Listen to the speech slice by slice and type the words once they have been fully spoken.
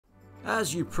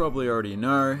As you probably already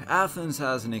know, Athens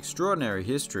has an extraordinary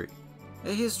history.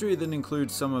 A history that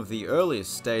includes some of the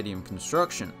earliest stadium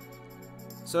construction.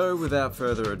 So without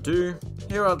further ado,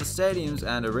 here are the stadiums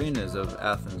and arenas of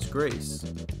Athens, Greece.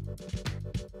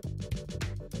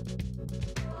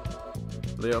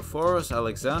 Leophoros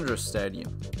Alexandros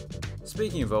Stadium.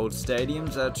 Speaking of old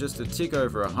stadiums, at just a tick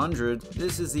over 100,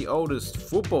 this is the oldest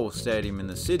football stadium in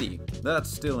the city that's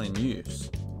still in use.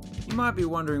 You might be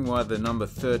wondering why the number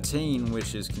 13,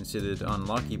 which is considered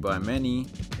unlucky by many,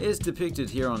 is depicted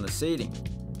here on the seating.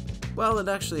 Well, it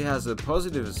actually has a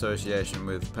positive association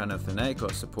with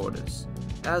Panathinaikos supporters,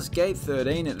 as Gate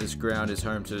 13 at this ground is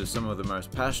home to some of the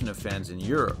most passionate fans in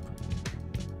Europe.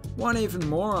 One even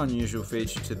more unusual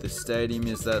feature to this stadium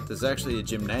is that there's actually a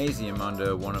gymnasium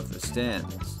under one of the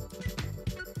stands.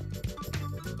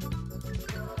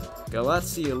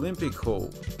 Galatsi Olympic Hall.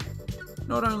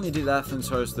 Not only did Athens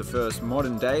host the first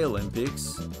modern day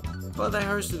Olympics, but they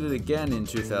hosted it again in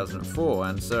 2004,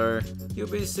 and so you'll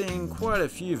be seeing quite a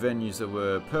few venues that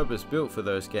were purpose built for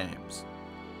those games.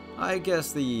 I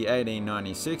guess the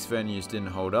 1896 venues didn't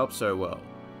hold up so well,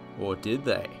 or did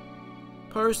they?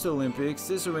 Post-Olympics,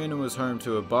 this arena was home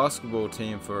to a basketball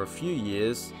team for a few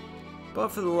years, but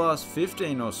for the last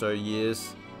 15 or so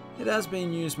years, it has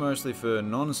been used mostly for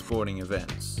non-sporting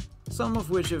events, some of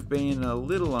which have been a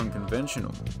little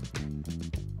unconventional.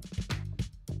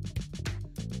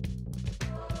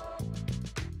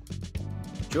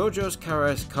 Georgios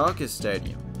Karaskakis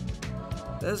Stadium.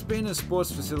 There's been a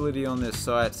sports facility on this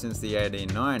site since the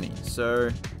 1890s, so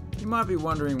you might be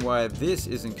wondering why this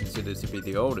isn't considered to be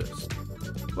the oldest.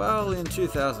 Well, in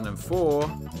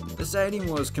 2004, the stadium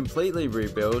was completely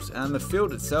rebuilt and the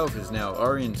field itself is now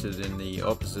oriented in the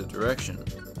opposite direction,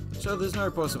 so there's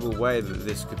no possible way that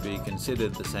this could be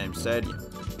considered the same stadium.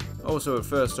 Also, it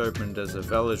first opened as a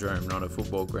velodrome, not a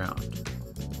football ground.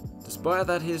 Despite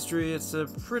that history, it's a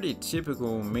pretty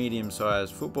typical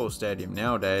medium-sized football stadium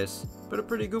nowadays, but a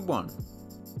pretty good one.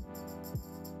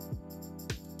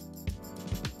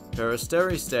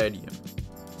 Peristeri Stadium.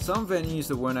 Some venues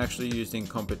that weren't actually used in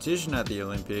competition at the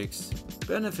Olympics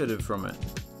benefited from it.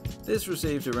 This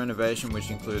received a renovation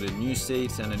which included new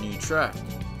seats and a new track,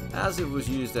 as it was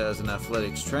used as an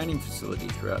athletics training facility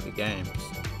throughout the games.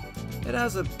 It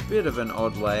has a bit of an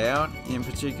odd layout, in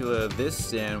particular this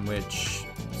stand which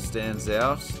stands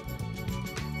out.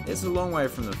 It's a long way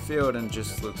from the field and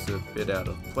just looks a bit out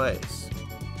of place.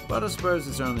 But I suppose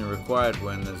it's only required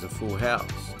when there's a full house,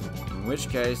 in which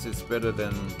case it's better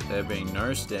than there being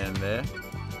no stand there.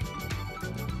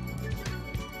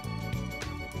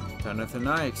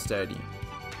 Panathinaikos Stadium.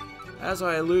 As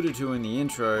I alluded to in the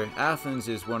intro, Athens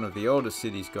is one of the oldest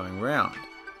cities going round,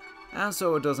 and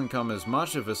so it doesn't come as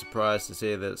much of a surprise to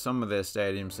see that some of their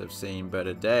stadiums have seen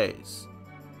better days.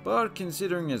 But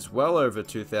considering it's well over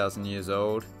 2,000 years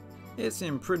old, it's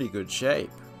in pretty good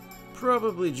shape,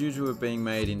 probably due to it being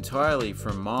made entirely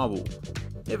from marble.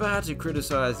 If I had to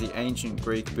criticize the ancient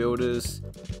Greek builders,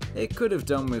 it could have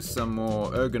done with some more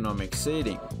ergonomic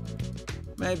seating,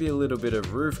 maybe a little bit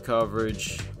of roof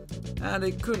coverage, and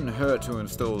it couldn't hurt to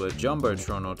install a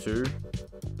jumbotron or two.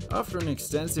 After an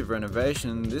extensive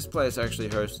renovation, this place actually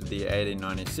hosted the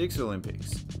 1896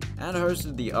 Olympics, and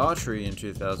hosted the archery in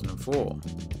 2004.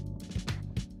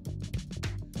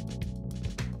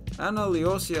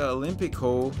 Analiosia Olympic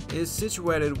Hall is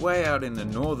situated way out in the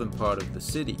northern part of the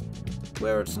city,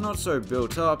 where it's not so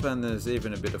built up and there's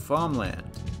even a bit of farmland.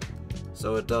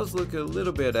 So it does look a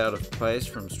little bit out of place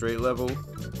from street level,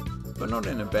 but not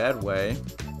in a bad way.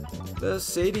 The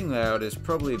seating layout is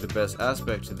probably the best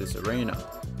aspect to this arena.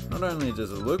 Not only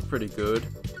does it look pretty good,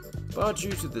 but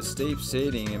due to the steep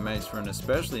seating it makes for an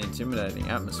especially intimidating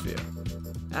atmosphere.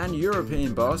 And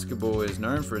European basketball is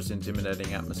known for its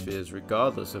intimidating atmospheres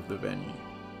regardless of the venue.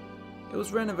 It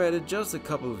was renovated just a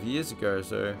couple of years ago,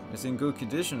 so it's in good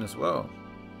condition as well.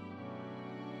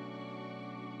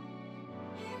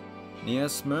 Nea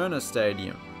Smyrna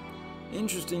Stadium.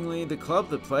 Interestingly, the club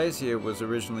that plays here was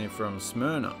originally from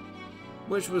Smyrna,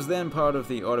 which was then part of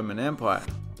the Ottoman Empire.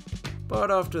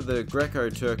 But after the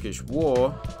Greco-Turkish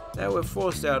War, they were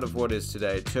forced out of what is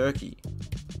today Turkey.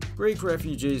 Greek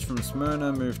refugees from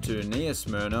Smyrna moved to Nea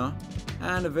Smyrna,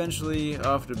 and eventually,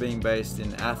 after being based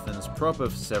in Athens proper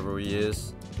for several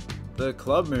years, the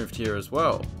club moved here as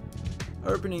well,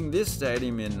 opening this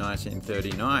stadium in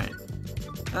 1939.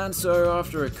 And so,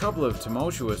 after a couple of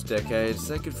tumultuous decades,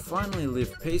 they could finally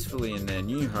live peacefully in their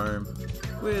new home,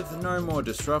 with no more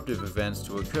disruptive events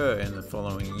to occur in the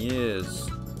following years.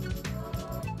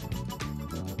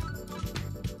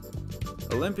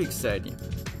 Olympic Stadium.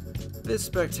 This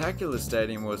spectacular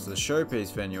stadium was the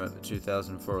showpiece venue at the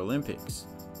 2004 Olympics.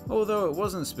 Although it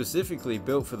wasn't specifically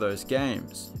built for those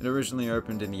games, it originally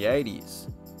opened in the 80s,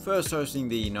 first hosting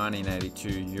the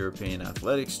 1982 European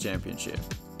Athletics Championship.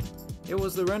 It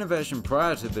was the renovation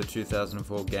prior to the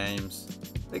 2004 games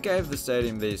that gave the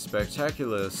stadium these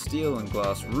spectacular steel and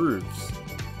glass roofs,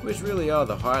 which really are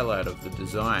the highlight of the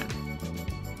design.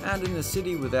 And in a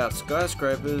city without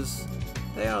skyscrapers,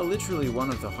 they are literally one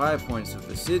of the high points of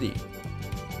the city.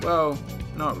 Well,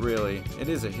 not really, it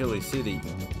is a hilly city.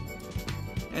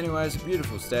 Anyway, it's a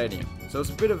beautiful stadium, so it's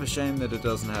a bit of a shame that it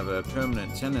doesn't have a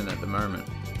permanent tenant at the moment.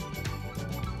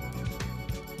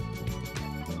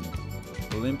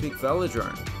 Olympic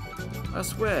Velodrome. I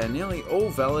swear, nearly all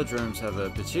velodromes have a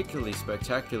particularly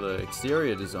spectacular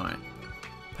exterior design.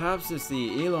 Perhaps it's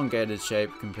the elongated shape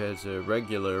compared to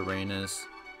regular arenas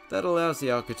that allows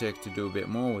the architect to do a bit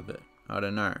more with it, I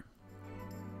don't know.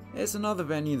 It's another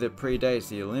venue that predates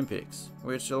the Olympics,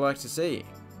 which I like to see.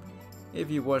 If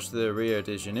you watched the Rio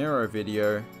de Janeiro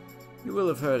video, you will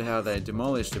have heard how they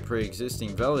demolished a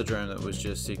pre-existing velodrome that was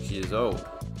just 6 years old,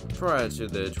 prior to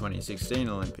the 2016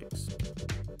 Olympics.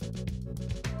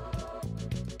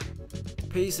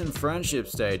 Peace and Friendship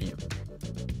Stadium.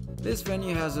 This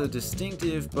venue has a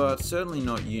distinctive, but certainly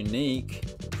not unique,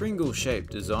 Pringle-shaped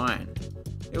design.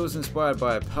 It was inspired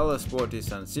by Palasport di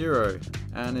San Siro,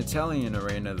 an Italian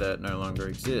arena that no longer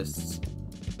exists.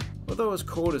 Although it's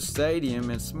called a stadium,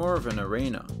 it's more of an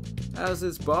arena, as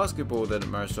it's basketball that it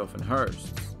most often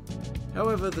hosts.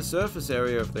 However, the surface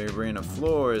area of the arena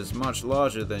floor is much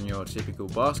larger than your typical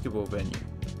basketball venue,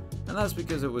 and that's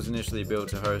because it was initially built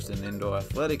to host an indoor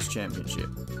athletics championship.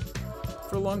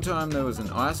 For a long time there was an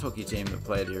ice hockey team that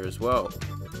played here as well,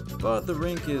 but the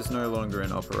rink is no longer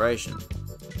in operation.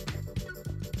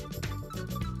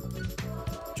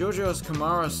 Georgios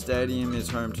Kamaros Stadium is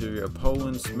home to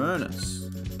Apollon Smyrnis,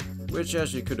 which,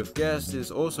 as you could have guessed, is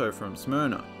also from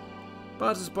Smyrna.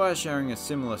 But despite sharing a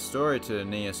similar story to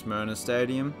Nia Smyrna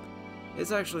Stadium,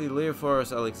 it's actually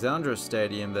Leoforos Alexandros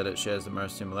Stadium that it shares the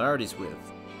most similarities with.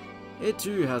 It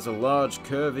too has a large,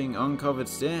 curving, uncovered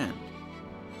stand.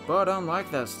 But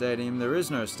unlike that stadium, there is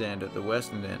no stand at the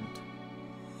western end.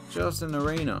 Just an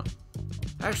arena.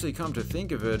 Actually, come to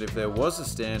think of it, if there was a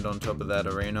stand on top of that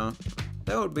arena,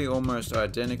 that would be almost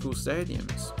identical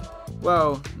stadiums.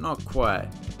 Well, not quite.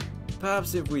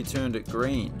 Perhaps if we turned it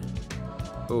green.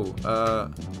 How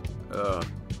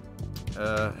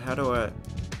do I...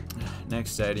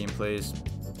 Next stadium, please.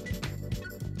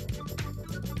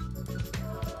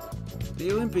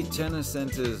 The Olympic Tennis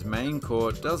Centre's main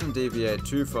court doesn't deviate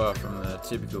too far from the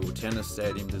typical tennis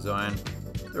stadium design.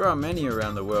 There are many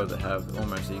around the world that have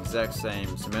almost the exact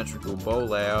same symmetrical bowl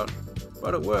layout,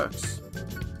 but it works.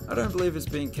 I don't believe it's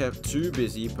being kept too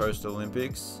busy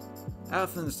post-Olympics.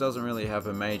 Athens doesn't really have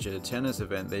a major tennis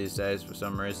event these days for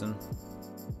some reason.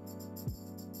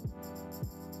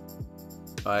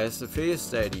 Hagia Sophia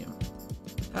Stadium.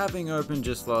 Having opened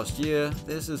just last year,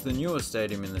 this is the newest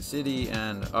stadium in the city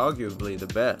and arguably the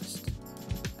best.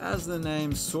 As the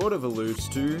name sort of alludes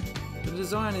to, the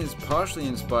design is partially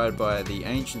inspired by the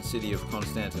ancient city of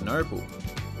Constantinople,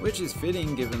 which is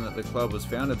fitting given that the club was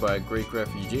founded by Greek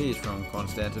refugees from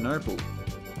Constantinople,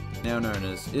 now known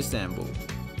as Istanbul.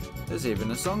 There's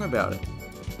even a song about it.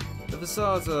 The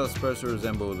facades are supposed to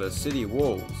resemble the city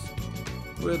walls,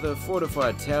 with a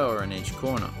fortified tower in each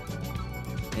corner.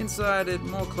 Inside, it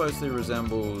more closely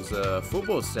resembles a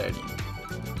football stadium.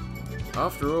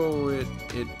 After all, it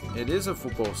is a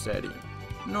football stadium,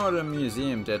 not a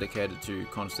museum dedicated to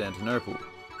Constantinople.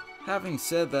 Having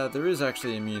said that, there is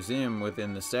actually a museum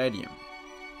within the stadium,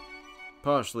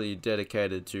 partially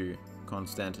dedicated to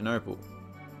Constantinople.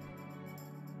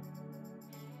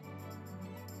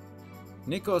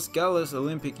 Nikos Gallis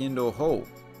Olympic Indoor Hall.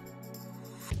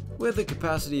 With a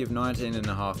capacity of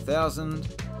 19,500,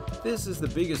 this is the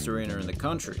biggest arena in the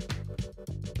country.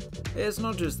 It's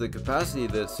not just the capacity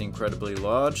that's incredibly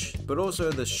large, but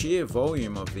also the sheer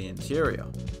volume of the interior.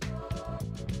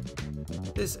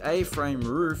 This A-frame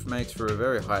roof makes for a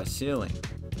very high ceiling.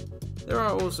 There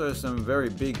are also some very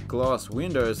big glass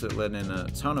windows that let in a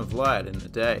ton of light in the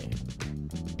day.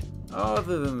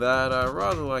 Other than that, I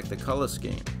rather like the colour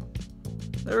scheme.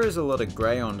 There is a lot of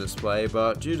grey on display,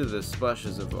 but due to the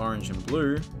splashes of orange and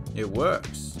blue, it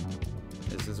works.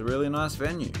 This is a really nice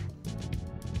venue.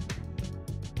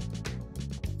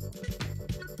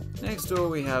 Next door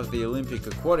we have the Olympic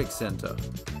Aquatic Centre.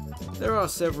 There are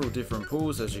several different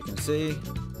pools as you can see,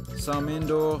 some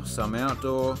indoor, some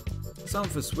outdoor, some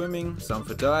for swimming, some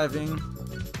for diving.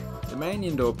 The main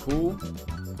indoor pool,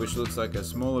 which looks like a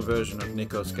smaller version of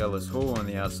Nikos Gallis Hall on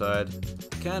the outside,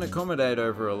 can accommodate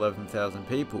over 11,000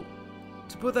 people.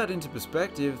 To put that into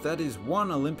perspective, that is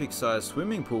one Olympic-sized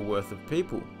swimming pool worth of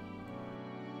people.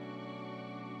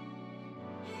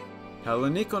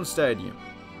 Hellinikon Stadium.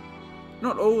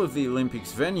 Not all of the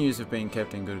Olympics venues have been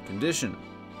kept in good condition.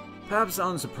 Perhaps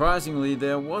unsurprisingly,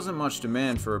 there wasn't much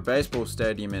demand for a baseball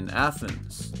stadium in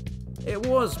Athens. It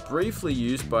was briefly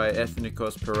used by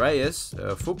Ethnikos Piraeus,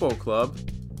 a football club,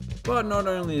 but not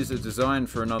only is it designed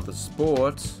for another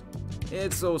sport,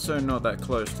 it's also not that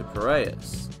close to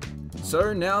Piraeus.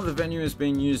 So now the venue is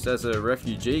being used as a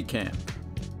refugee camp.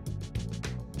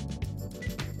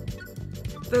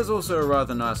 There's also a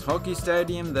rather nice hockey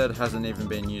stadium that hasn't even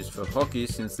been used for hockey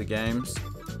since the games,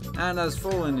 and has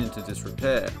fallen into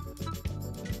disrepair.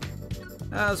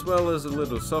 As well as a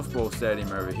little softball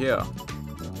stadium over here.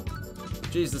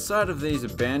 Geez, the sight of these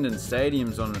abandoned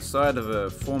stadiums on the side of a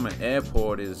former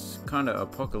airport is kinda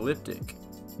apocalyptic.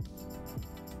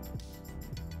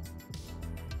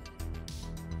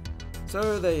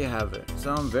 So there you have it,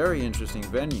 some very interesting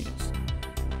venues.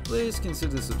 Please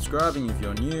consider subscribing if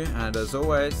you're new, and as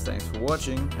always, thanks for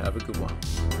watching, have a good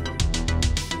one.